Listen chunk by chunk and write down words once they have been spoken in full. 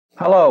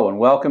Hello and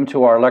welcome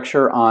to our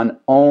lecture on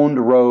owned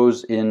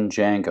rows in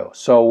Django.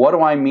 So what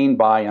do I mean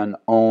by an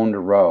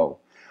owned row?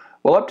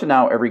 Well, up to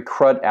now, every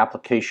CRUD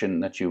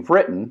application that you've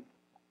written,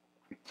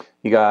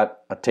 you got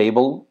a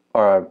table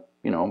or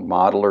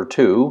model or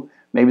two.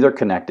 Maybe they're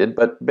connected,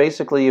 but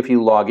basically if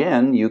you log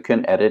in, you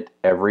can edit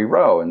every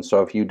row. And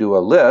so if you do a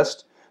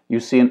list, you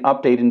see an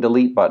update and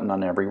delete button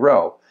on every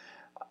row.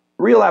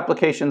 Real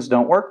applications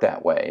don't work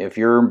that way. If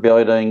you're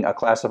building a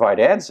classified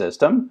ad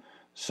system,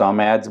 some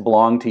ads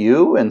belong to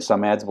you and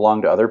some ads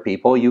belong to other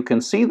people. You can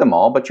see them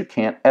all, but you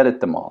can't edit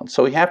them all.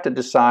 So you have to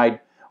decide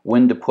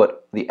when to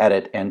put the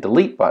edit and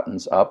delete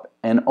buttons up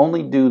and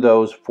only do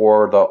those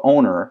for the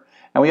owner.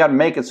 And we got to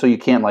make it so you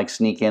can't like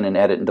sneak in and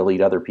edit and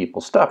delete other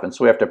people's stuff. And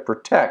so we have to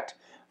protect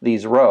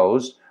these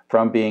rows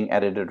from being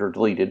edited or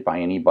deleted by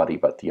anybody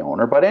but the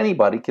owner, but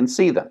anybody can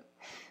see them.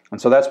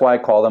 And so that's why I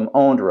call them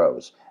owned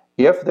rows.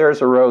 If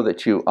there's a row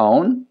that you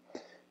own,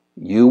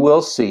 you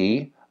will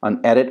see an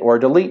edit or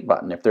delete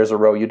button. If there's a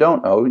row you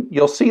don't own,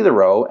 you'll see the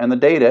row and the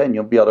data and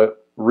you'll be able to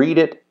read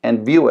it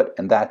and view it,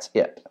 and that's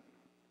it.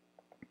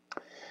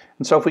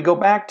 And so if we go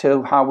back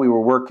to how we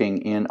were working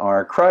in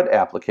our CRUD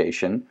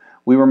application,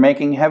 we were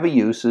making heavy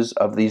uses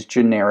of these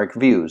generic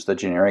views, the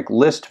generic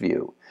list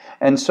view.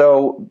 And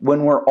so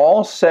when we're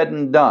all said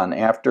and done,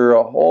 after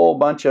a whole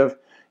bunch of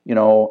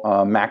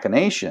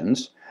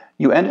machinations,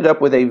 you ended up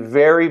with a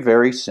very,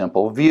 very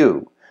simple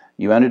view.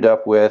 You ended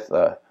up with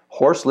a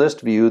horse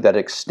list view that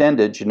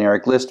extended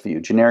generic list view.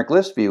 Generic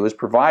list view is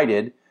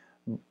provided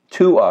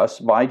to us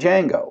by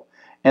Django.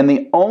 And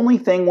the only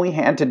thing we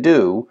had to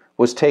do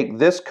was take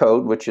this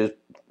code, which is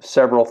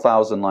several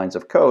thousand lines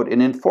of code,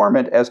 and inform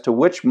it as to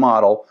which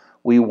model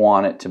we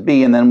want it to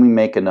be, and then we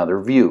make another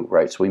view,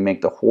 right? So we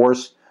make the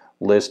horse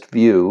list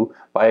view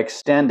by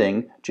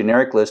extending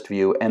generic list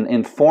view and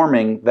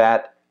informing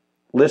that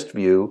list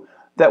view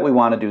that we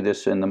want to do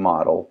this in the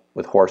model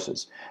with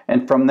horses.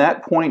 And from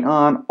that point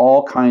on,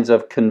 all kinds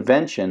of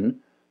convention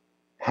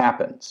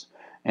happens.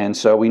 And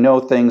so we know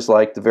things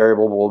like the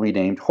variable will be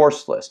named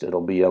horse list.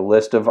 It'll be a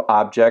list of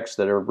objects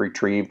that are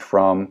retrieved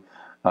from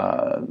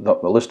the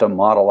list of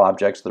model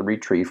objects that are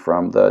retrieved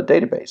from the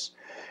database.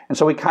 And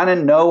so we kind of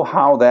know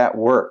how that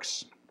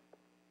works.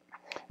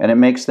 And it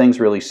makes things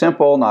really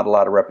simple, not a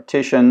lot of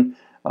repetition.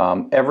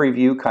 Every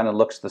view kind of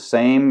looks the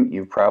same.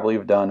 You probably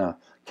have done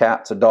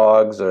cats,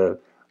 dogs,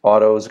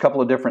 autos, a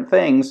couple of different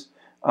things.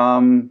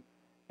 And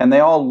they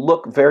all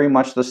look very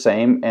much the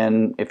same,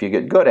 and if you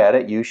get good at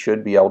it, you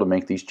should be able to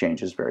make these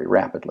changes very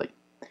rapidly.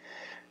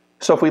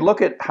 So if we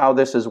look at how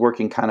this is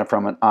working kind of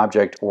from an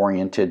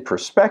object-oriented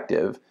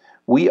perspective,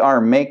 we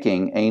are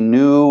making a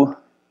new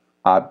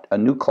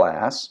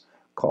class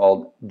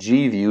called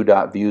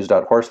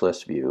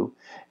gview.views.horselistView,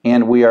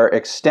 and we are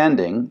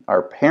extending,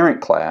 our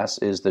parent class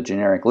is the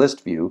generic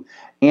list view,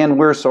 and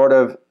we're sort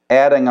of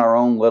adding our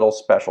own little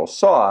special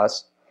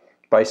sauce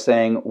by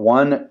saying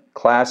one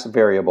class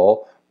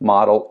variable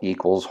model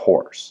equals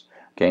horse.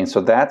 Okay, and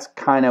so that's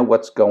kind of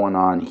what's going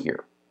on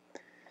here.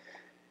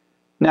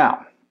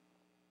 Now,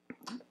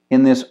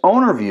 in this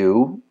owner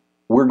view,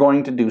 we're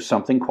going to do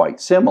something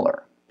quite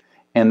similar.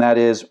 And that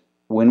is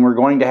when we're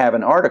going to have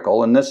an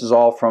article, and this is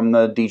all from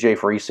the DJ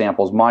Free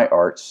Samples My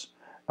Arts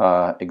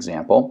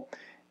example,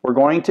 we're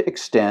going to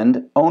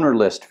extend owner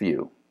list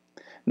view.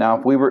 Now,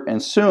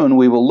 and soon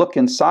we will look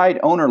inside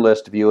owner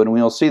list view and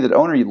we'll see that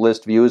owner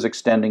list view is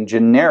extending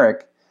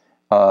generic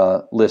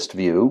list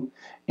view,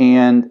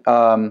 and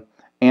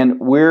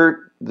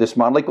this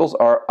model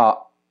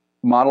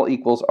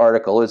equals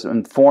article is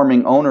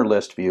informing owner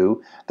list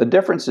view. The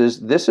difference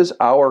is this is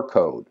our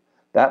code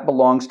that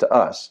belongs to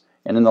us,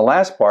 and in the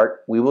last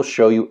part we will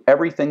show you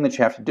everything that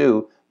you have to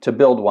do to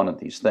build one of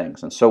these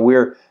things. And so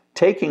we're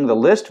taking the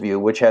list view,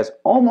 which has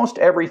almost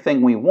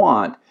everything we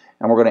want,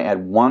 and we're going to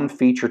add one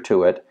feature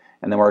to it,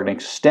 and then we're going to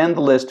extend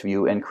the list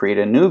view and create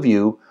a new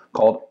view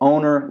called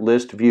owner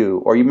list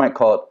view, or you might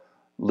call it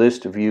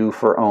list view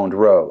for owned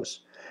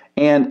rows.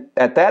 And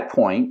at that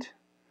point,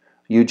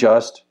 you're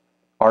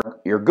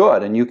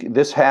good. And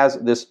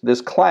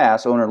this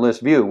class owner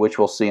list view, which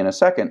we'll see in a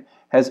second,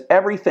 has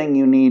everything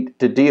you need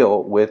to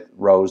deal with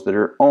rows that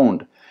are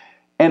owned.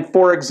 And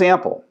for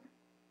example,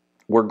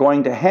 we're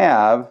going to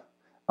have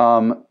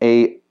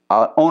a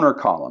owner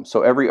column.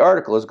 So every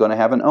article is going to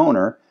have an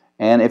owner,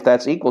 and if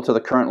that's equal to the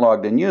current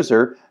logged in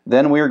user,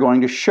 then we are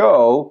going to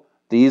show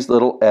these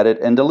little edit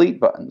and delete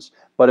buttons.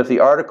 But if the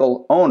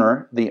article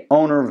owner, the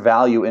owner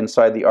value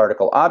inside the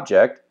article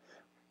object,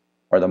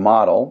 or the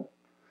model,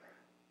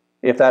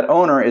 if that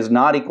owner is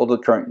not equal to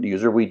the current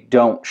user, we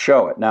don't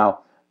show it. Now,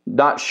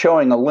 not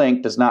showing a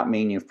link does not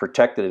mean you've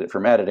protected it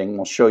from editing.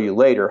 We'll show you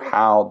later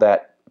how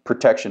that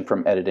protection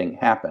from editing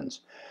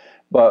happens.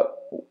 But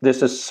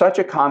this is such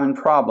a common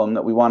problem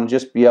that we want to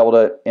just be able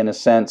to, in a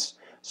sense,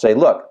 say,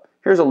 look,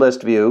 here's a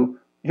list view.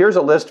 Here's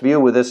a list view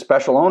with this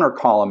special owner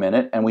column in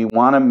it, and we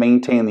want to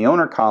maintain the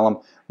owner column.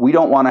 We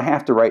don't want to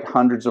have to write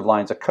hundreds of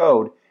lines of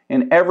code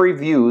in every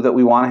view that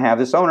we want to have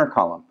this owner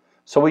column.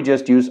 So we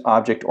just use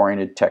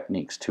object-oriented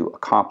techniques to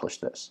accomplish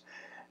this.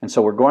 And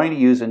so we're going to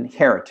use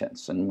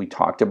inheritance, and we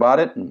talked about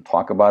it and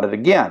talk about it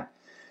again.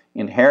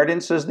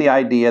 Inheritance is the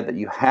idea that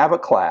you have a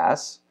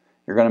class,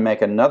 you're going to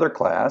make another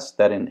class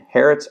that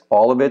inherits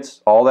all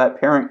that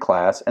parent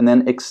class and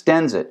then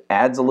extends it,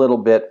 adds a little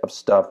bit of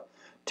stuff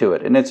to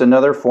it. And it's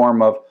another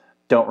form of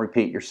don't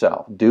repeat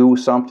yourself. Do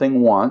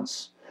something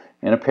once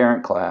in a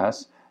parent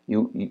class.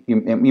 You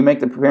make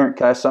the parent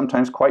class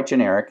sometimes quite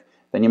generic,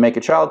 then you make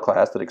a child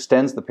class that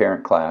extends the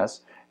parent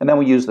class, and then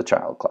we use the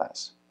child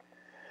class.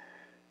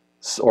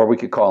 Or we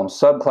could call them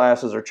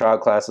subclasses or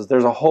child classes.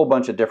 There's a whole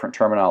bunch of different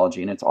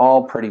terminology, and it's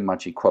all pretty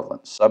much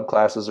equivalent.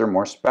 Subclasses are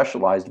more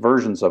specialized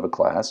versions of a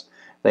class.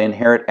 They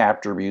inherit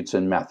attributes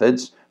and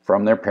methods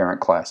from their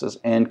parent classes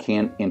and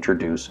can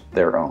introduce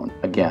their own.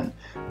 Again,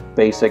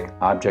 basic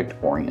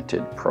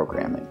object-oriented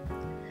programming.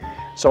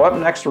 So up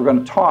next, we're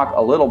going to talk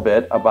a little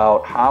bit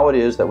about how it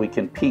is that we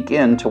can peek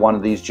into one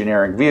of these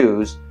generic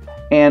views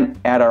and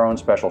add our own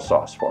special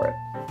sauce for it.